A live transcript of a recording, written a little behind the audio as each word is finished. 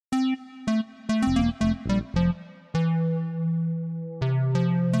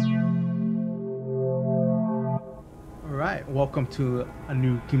welcome to a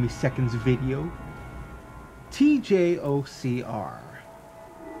new Gimme Seconds video. TJOCR.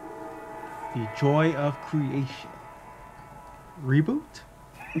 The Joy of Creation. Reboot?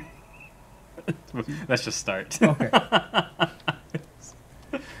 Let's just start. Okay.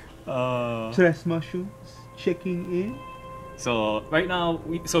 Stress mushrooms checking in. So right now,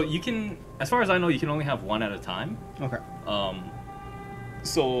 so you can, as far as I know, you can only have one at a time. Okay.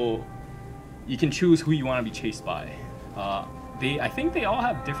 So you can choose who you want to be chased by. I think they all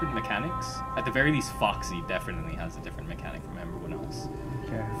have different mechanics. At the very least, Foxy definitely has a different mechanic from everyone else.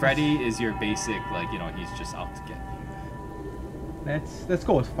 Okay. Freddy is your basic, like, you know, he's just out to get you. Let's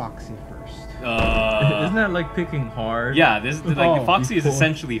go with Foxy first. Isn't that like picking hard? Yeah, this like Foxy is before.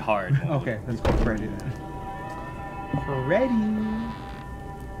 essentially hard mode. Okay, let's go Freddy then. Freddy.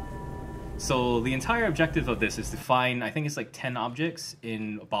 So the entire objective of this is to find, I think it's like 10 objects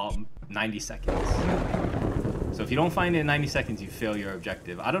in about 90 seconds. So if you don't find it in 90 seconds, you fail your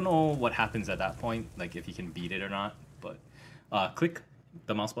objective. I don't know what happens at that point, like if you can beat it or not, but click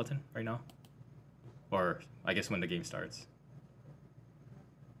the mouse button right now. Or I guess when the game starts.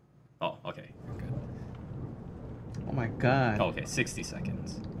 Oh, okay, good. Oh my god. Oh, okay, 60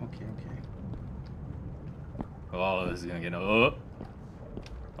 seconds. Okay. Oh, this is gonna get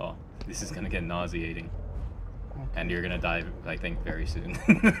this is gonna get nauseating. Okay. And you're gonna die, I think, very soon.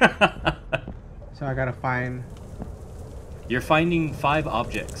 So I gotta find... You're finding 5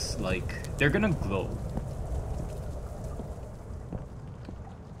 objects, like, they're gonna glow.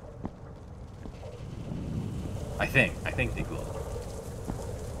 I think they glow.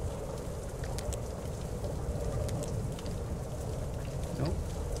 Nope.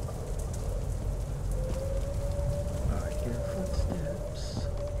 I hear footsteps.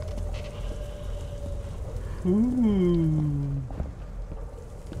 Ooh.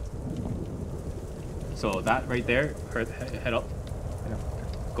 So that right there, head up. Yeah.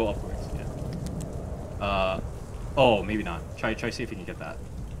 Go upwards, yeah. Oh, maybe not. Try see if you can get that.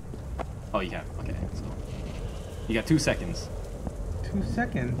 Oh, you can. Okay, so you got 2 seconds. 2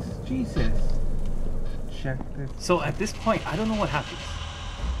 seconds? Jesus. Check this. So at this point, I don't know what happens.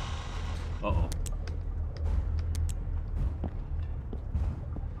 Uh-oh.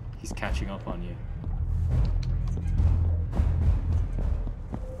 He's catching up on you.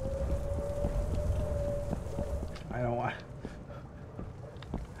 I don't want...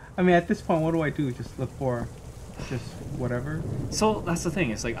 I mean, at this point, what do I do? Just look for... just whatever? So that's the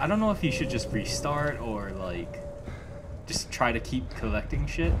thing. It's like, I don't know if you should just restart or like just try to keep collecting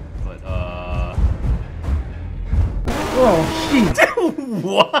shit, but Oh, shit!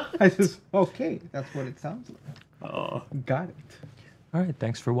 what? I just... Okay, that's what it sounds like. Oh. Got it. All right,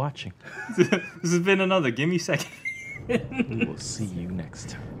 thanks for watching. This has been another Gimme Second. We will see you next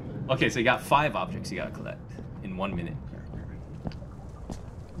time. Okay, so you got 5 objects you gotta collect in 1 minute.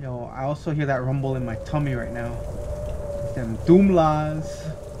 Yo, I also hear that rumble in my tummy right now. It's them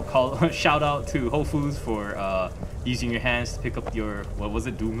Doomlas. Shout out to Whole Foods for using your hands to pick up your, what was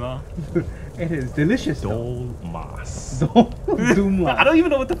it, Doomla? It is delicious. Dolmas. Doomla. I don't even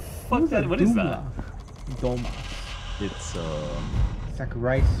know what the fuck that. What is that? Dolma. It's It's like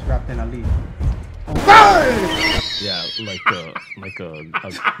rice wrapped in a leaf. Oh. yeah, like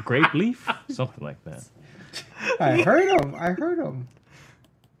a grape leaf, something like that. I heard him.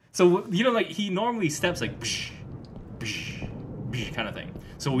 So, you know, like, he normally steps like, psh, psh, psh, kind of thing.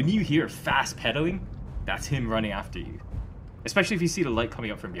 So when you hear fast pedaling, that's him running after you. Especially if you see the light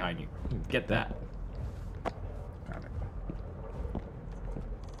coming up from behind you. Get that. Got it.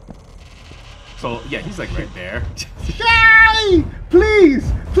 So, yeah, he's like right there. Yay!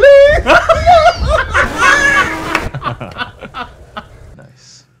 Please!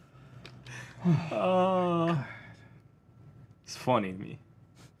 Nice. It's funny to me.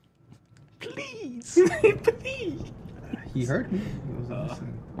 Please. Please. He heard me. He was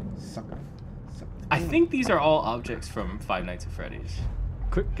listening. Sucker. I think these are all objects from Five Nights at Freddy's.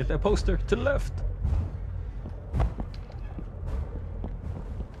 Quick, get that poster to the left.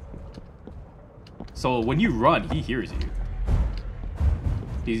 So when you run, he hears you.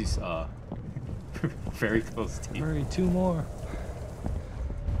 He's very close to you. Hurry, 2 more.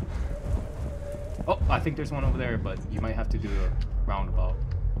 Oh, I think there's one over there, but you might have to do a roundabout.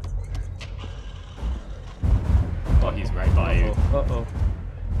 Oh, he's right by you. Uh-oh.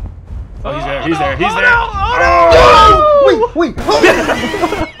 Oh, he's there. He's there. He's there. Oh, wait!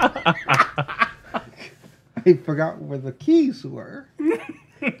 I forgot where the keys were.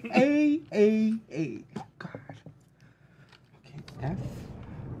 A. Oh, God. Okay, F.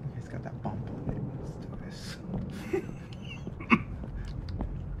 It's got that bump on it. Let's do this.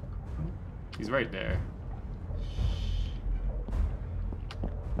 He's right there.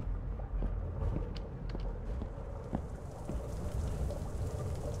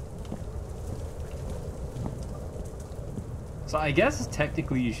 So I guess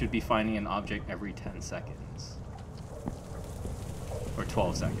technically you should be finding an object every 10 seconds. Or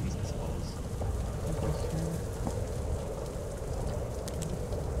 12 seconds, I suppose.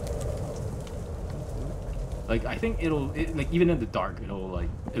 Like, I think like, even in the dark, it'll, like,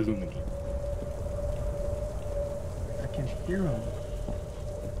 illuminate. I can hear him.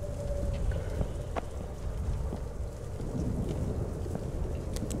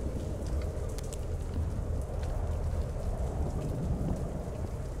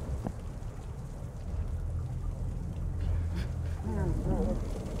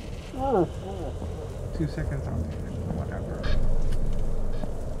 Oh. 2 seconds on there. Whatever.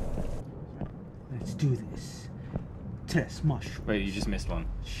 Let's do this. Test mushroom. Wait, you just missed one.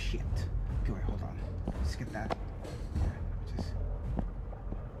 Shit. Okay, wait, hold on. Let's get that. Yeah, just...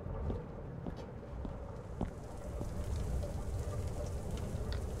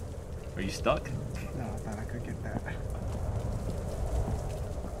 Are you stuck? No, I thought I could get that.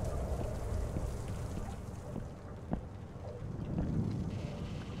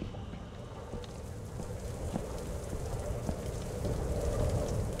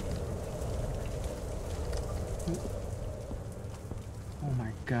 Oh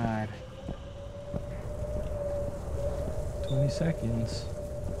my god. 20 seconds.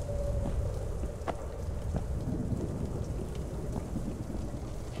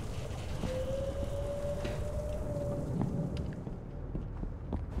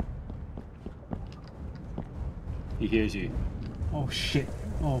 He hears you. Oh shit.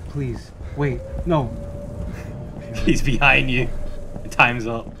 Oh please. Wait. No. He's behind you. Time's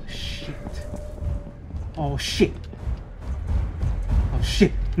up. Shit. Oh shit. Oh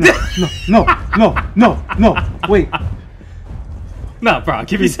shit. No, no, no, no, no, no. Wait. Nah, bro,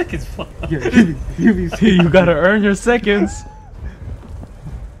 give me seconds. Yeah, give me You gotta earn your seconds.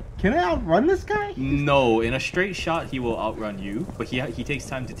 Can I outrun this guy? No, in a straight shot, he will outrun you, but he takes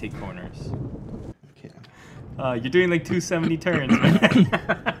time to take corners. Okay. You're doing like 270 turns, man.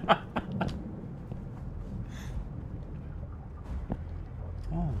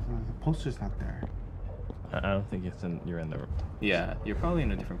 Oh, the poster's not there. I don't think it's in. You're in the. Yeah, you're probably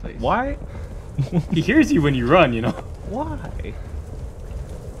in a different place. Why? He hears you when you run, you know? Why?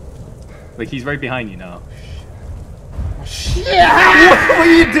 Like, he's right behind you now. Shit! What are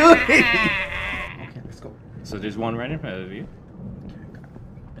you doing? Okay, let's go. So there's one right in front of you.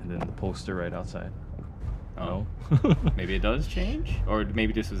 And then the poster right outside. Oh. No. Maybe it does change? Or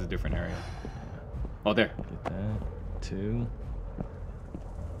maybe this was a different area. Oh, there. Get that. 2.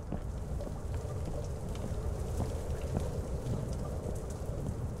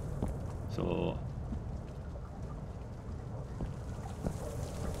 So...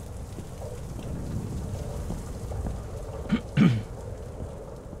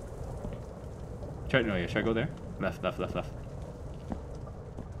 Try to go there. Left, left, left, left.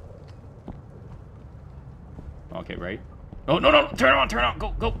 Okay, right. Oh, no, no, turn on,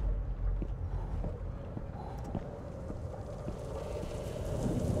 go, go.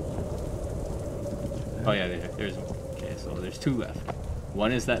 Oh yeah, there's, okay, so there's 2 left.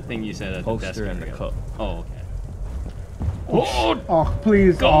 One is that thing you said at the desk Poster and the area. cup. Oh, okay. Oh, Oh,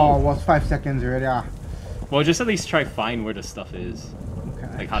 please. Go. Oh, well, it's 5 seconds already. Ah. well, just at least try find where the stuff is. Okay.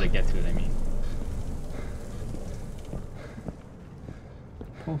 Like how to get to it, I mean.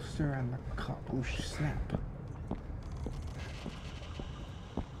 Poster and the cup. Oh, snap.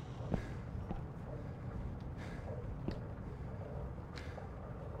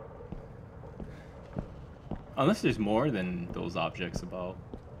 Unless there's more than those objects about.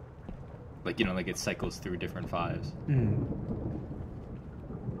 Like, you know, like it cycles through different 5s. Hmm.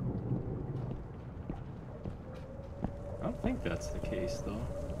 I don't think that's the case, though.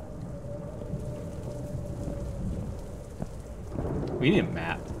 We need a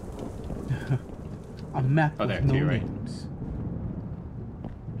map. A map Oh, with there, no to your right. names.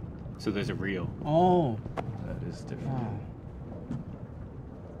 So there's a reel. Oh. That is different. Wow.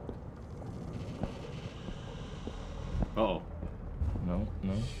 Uh-oh. No,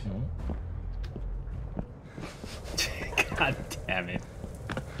 no, no. God damn it.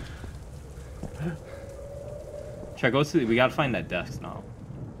 Should I go to... We gotta find that desk now.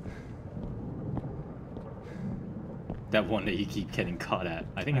 That one that you keep getting caught at.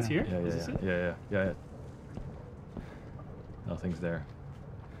 I think it's here? Yeah, Is yeah, this yeah, it? yeah, yeah, yeah. Nothing's there.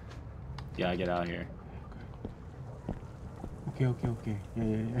 Yeah, get out of here. Okay, okay, okay. Yeah,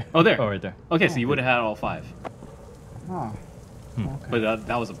 yeah, yeah. Oh, there. Oh, right there. Okay, so you would have had all 5. Oh. Hmm. Okay. But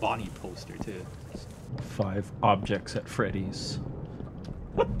that was a Bonnie poster, too. 5 objects at Freddy's.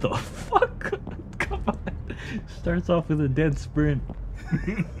 What the fuck? Come on. Starts off with a dead sprint.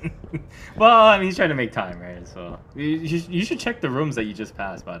 Well, I mean, he's trying to make time, right? So you should check the rooms that you just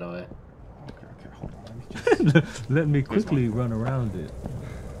passed, by the way. Okay, hold on. Let me just... Let me quickly run around it.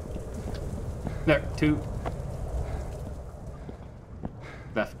 There, 2.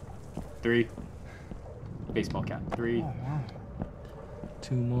 Left. 3. Baseball cap. 3. Oh, wow.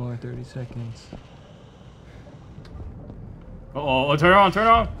 2 more, 30 seconds. Oh, turn around, turn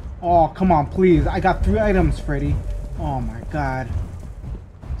around. Oh, come on, please. I got 3 items, Freddy. Oh my god.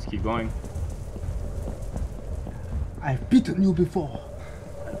 Let's keep going. I've beaten you before.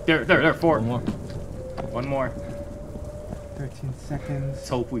 There, 4. 1 more. 1 more. 13 seconds. Let's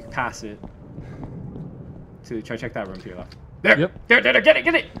hope we pass it. To try check that room to your left. There, Yep. there, get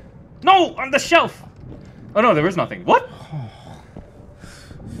it. No, on the shelf. Oh no, there was nothing. What?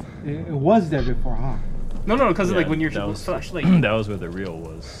 It was there before, huh? No, because like when your that was, flashlight. that was where the real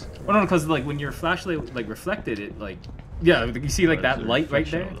was. Oh no, because like when your flashlight like reflected it, like yeah, you see like That's that the light right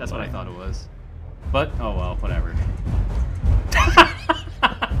reflection there. of the That's what I light. thought it was. But oh well, whatever.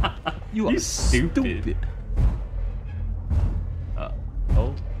 You are stupid.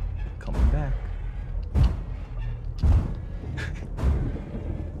 Oh, coming back.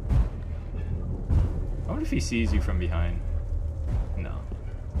 I wonder if he sees you from behind. No.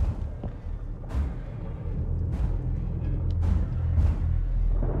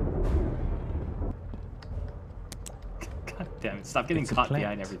 God damn it! Stop getting It's a caught plant.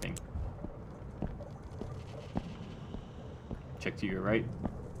 behind everything. Check to your right.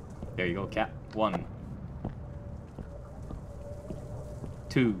 There you go, cat. 1.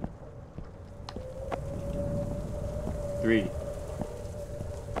 2. 3.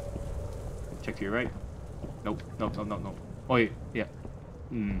 Check to your right. Nope. Oh wait, yeah.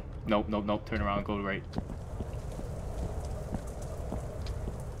 Nope. Turn around, go right.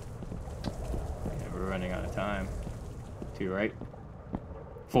 Yeah, we're running out of time. To your right.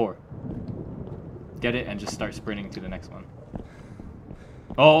 4. Get it and just start sprinting to the next one.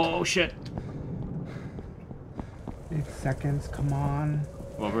 Oh shit! 8 seconds, come on.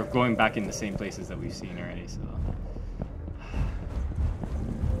 Well, we're going back in the same places that we've seen already, so.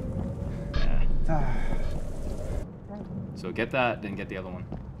 Yeah. Ah, So get that, then get the other one.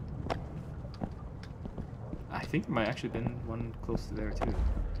 I think there might actually been one close to there too.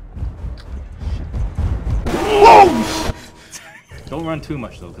 Don't run too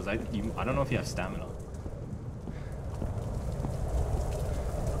much though, because I don't know if you have stamina.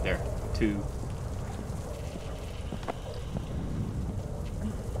 There, 2.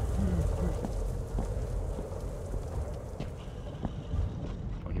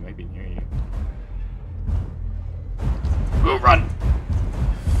 Oh, he might be near you. Oh, run!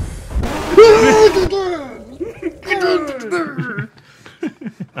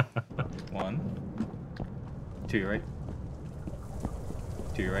 1. To your right.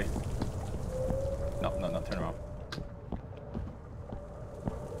 To your right. No, turn around.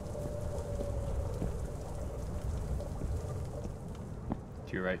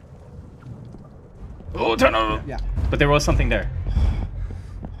 To your right. Oh, turn around! yeah. But there was something there.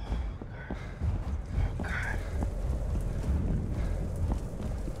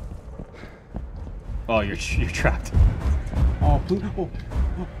 Oh, you're trapped. Oh, please. Oh.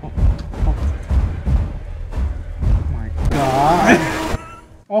 My god.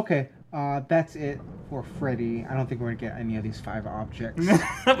 Okay, that's it for Freddy. I don't think we're gonna get any of these 5 objects.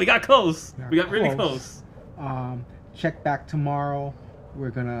 We got close. We got really close. Check back tomorrow. We're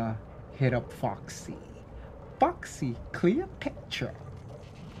gonna hit up Foxy. Foxy, Cleopatra.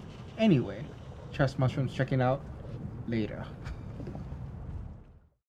 Anyway, Trust Mushrooms checking out. Later.